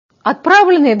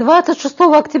Отправленный 26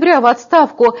 октября в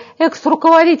отставку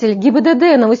экс-руководитель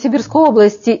ГИБДД Новосибирской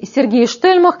области Сергей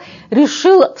Штельмах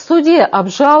решил в суде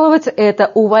обжаловать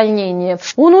это увольнение.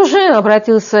 Он уже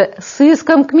обратился с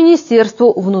иском к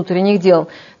Министерству внутренних дел,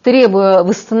 требуя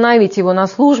восстановить его на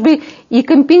службе и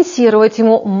компенсировать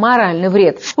ему моральный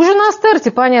вред. Уже на старте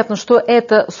понятно, что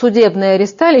это судебное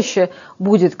аресталище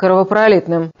будет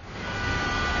кровопролитным.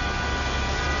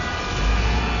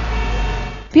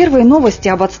 Первые новости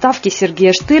об отставке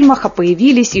Сергея Штельмаха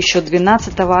появились еще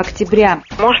 12 октября.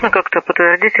 Можно как-то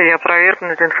подтвердить или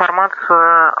опровергнуть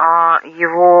информацию о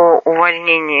его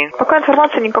увольнении? Пока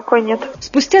информации никакой нет.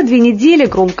 Спустя 2 недели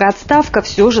громкая отставка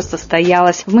все же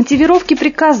состоялась. В мотивировке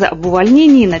приказа об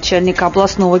увольнении начальника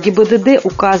областного ГИБДД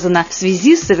указано в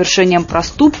связи с совершением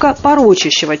проступка,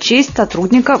 порочащего честь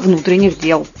сотрудника внутренних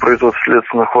дел. Производство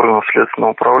следственных органов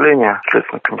Следственного управления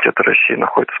Следственного комитета России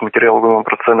находится в материале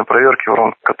уголовно-процессуальной проверки, в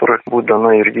рамках которой будет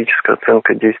дана юридическая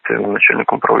оценка действия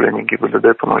начальника управления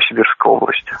ГИБДД по Новосибирской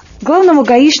области. Главного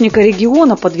гаишника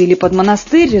региона подвели под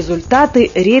монастырь результаты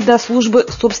рейда службы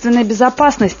собственной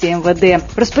безопасности МВД.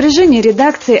 В распоряжении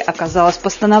редакции оказалось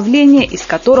постановление, из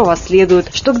которого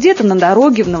следует, что где-то на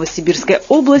дороге в Новосибирской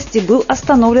области был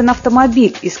остановлен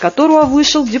автомобиль, из которого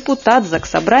вышел депутат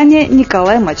Заксобрания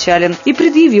Николай Мочалин и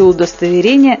предъявил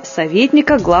удостоверение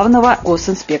советника главного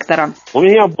госинспектора. У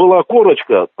меня была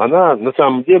корочка, она на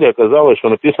самом деле оказалось, что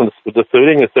написано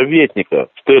удостоверение советника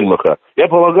Штельмаха. Я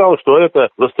полагал, что это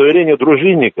удостоверение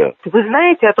дружинника. Вы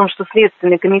знаете о том, что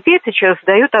Следственный комитет сейчас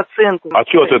дает оценку? А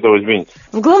что от этого изменится?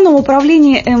 В Главном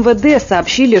управлении МВД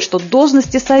сообщили, что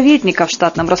должности советника в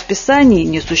штатном расписании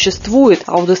не существует,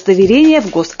 а удостоверения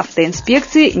в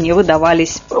госавтоинспекции не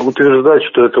выдавались. Утверждать,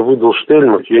 что это выдал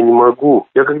Штельмах, я не могу.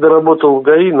 Я когда работал в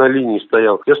ГАИ, на линии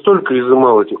стоял, я столько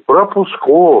изымал этих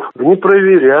пропусков,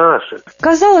 непроверяшек.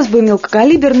 Казалось бы,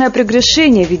 мелкокалиберное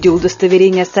прегрешение в виде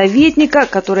удостоверения советника,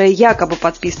 которое якобы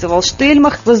подписывал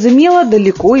Штельмах, возымело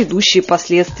далеко идущие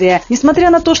последствия. Несмотря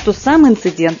на то, что сам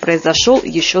инцидент произошел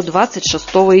еще 26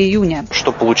 июня.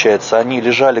 Что получается? Они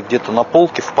лежали где-то на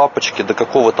полке в папочке до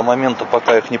какого-то момента,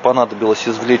 пока их не понадобилось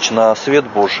извлечь на свет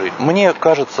Божий. Мне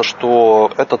кажется, что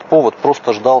этот повод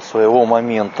просто ждал своего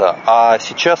момента, а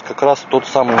сейчас как раз тот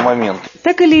самый момент.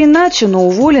 Так или иначе, но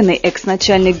уволенный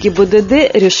экс-начальник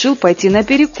ГИБДД решил пойти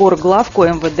наперекор главку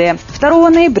МВД. 2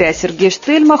 ноября Сергей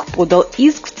Штельмах подал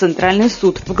иск в Центральный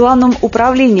суд. В Главном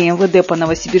управлении МВД по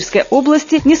Новосибирской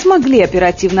области не смогли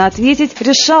оперативно ответить,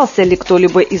 решался ли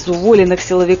кто-либо из уволенных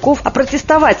силовиков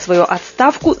опротестовать свою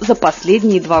отставку за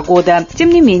последние 2 года. Тем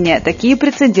не менее, такие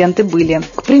прецеденты были.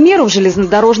 К примеру, в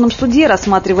железнодорожном суде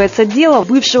рассматривается дело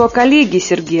бывшего коллеги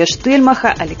Сергея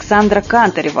Штельмаха Александра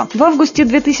Кантарева. В августе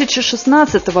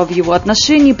 2016-го в его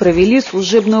отношении провели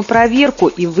служебную проверку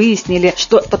и выяснили,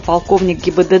 что подполковник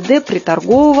ГИБДД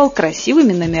приторговывал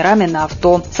красивыми номерами на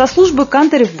авто. Со службы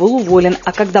Кантарев был уволен,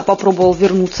 а когда попробовал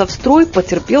вернуться в строй,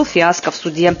 потерпел фиаско в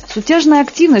суде. Сутяжная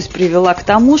активность привела к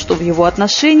тому, что в его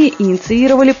отношении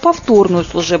инициировали повторную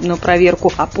служебную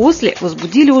проверку, а после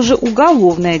возбудили уже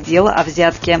уголовное дело о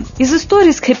взятке. Из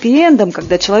истории с хэппи-эндом,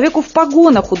 когда человеку в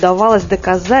погонах удавалось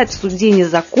доказать в суде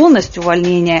незаконность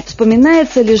увольнения,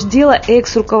 вспоминается лишь дело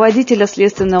экс-руководителя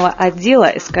следственного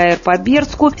отдела СКР по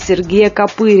Бердску Сергея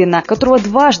Копырина, которого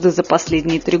дважды за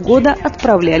последние 3 года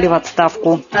отправляли в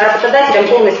отставку. Работодателям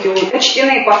полностью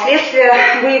учтены последствия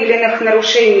выявленных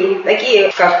нарушений,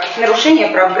 такие как нарушение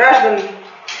прав граждан,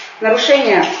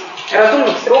 нарушение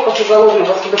разумных сроков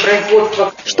уголовного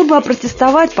судопроизводства. Чтобы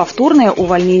опротестовать повторное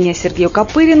увольнение Сергею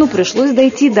Копырину, пришлось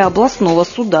дойти до областного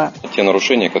суда. Те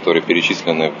нарушения, которые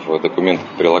перечислены в документах,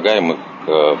 прилагаемых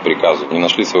к приказу, не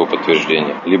нашли своего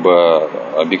подтверждения. Либо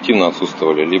объективно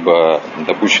отсутствовали, либо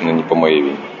допущены не по моей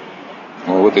вине.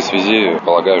 В этой связи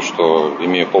полагаю, что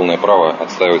имею полное право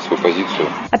отстаивать свою позицию.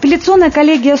 Апелляционная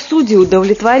коллегия судей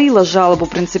удовлетворила жалобу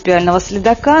принципиального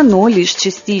следака, но лишь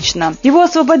частично. Его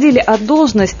освободили от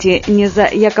должности не за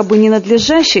якобы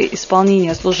ненадлежащее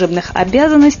исполнение служебных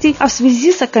обязанностей, а в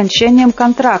связи с окончанием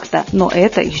контракта. Но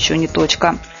это еще не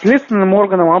точка. Следственным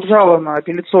органом обжаловано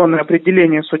апелляционное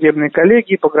определение судебной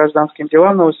коллегии по гражданским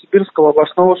делам Новосибирского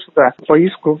областного суда по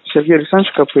иску Сергея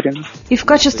Александровича Копырина. И в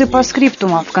качестве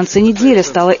постскриптума в конце недели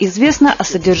стало известно о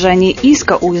содержании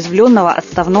иска уязвленного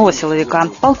отставного силовика.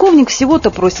 Полковник всего-то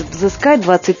просит взыскать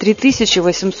 23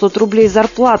 800 рублей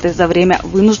зарплаты за время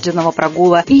вынужденного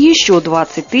прогула и еще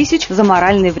 20 тысяч за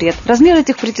моральный вред. Размер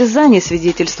этих притязаний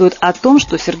свидетельствует о том,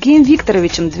 что Сергеем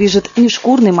Викторовичем движет не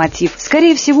шкурный мотив.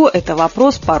 Скорее всего, это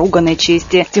вопрос поруганной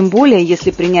чести. Тем более,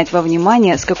 если принять во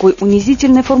внимание, с какой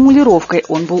унизительной формулировкой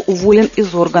он был уволен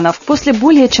из органов после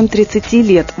более чем 30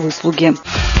 лет выслуги.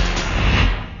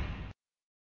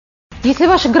 Если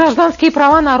ваши гражданские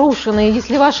права нарушены,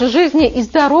 если вашей жизни и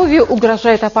здоровью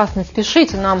угрожает опасность,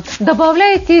 пишите нам.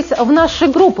 Добавляйтесь в наши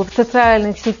группы в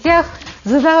социальных сетях,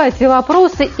 задавайте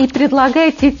вопросы и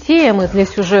предлагайте темы для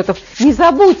сюжетов. Не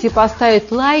забудьте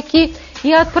поставить лайки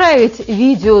и отправить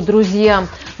видео друзьям.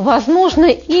 Возможно,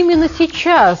 именно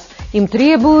сейчас им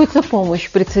требуется помощь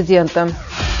прецедента.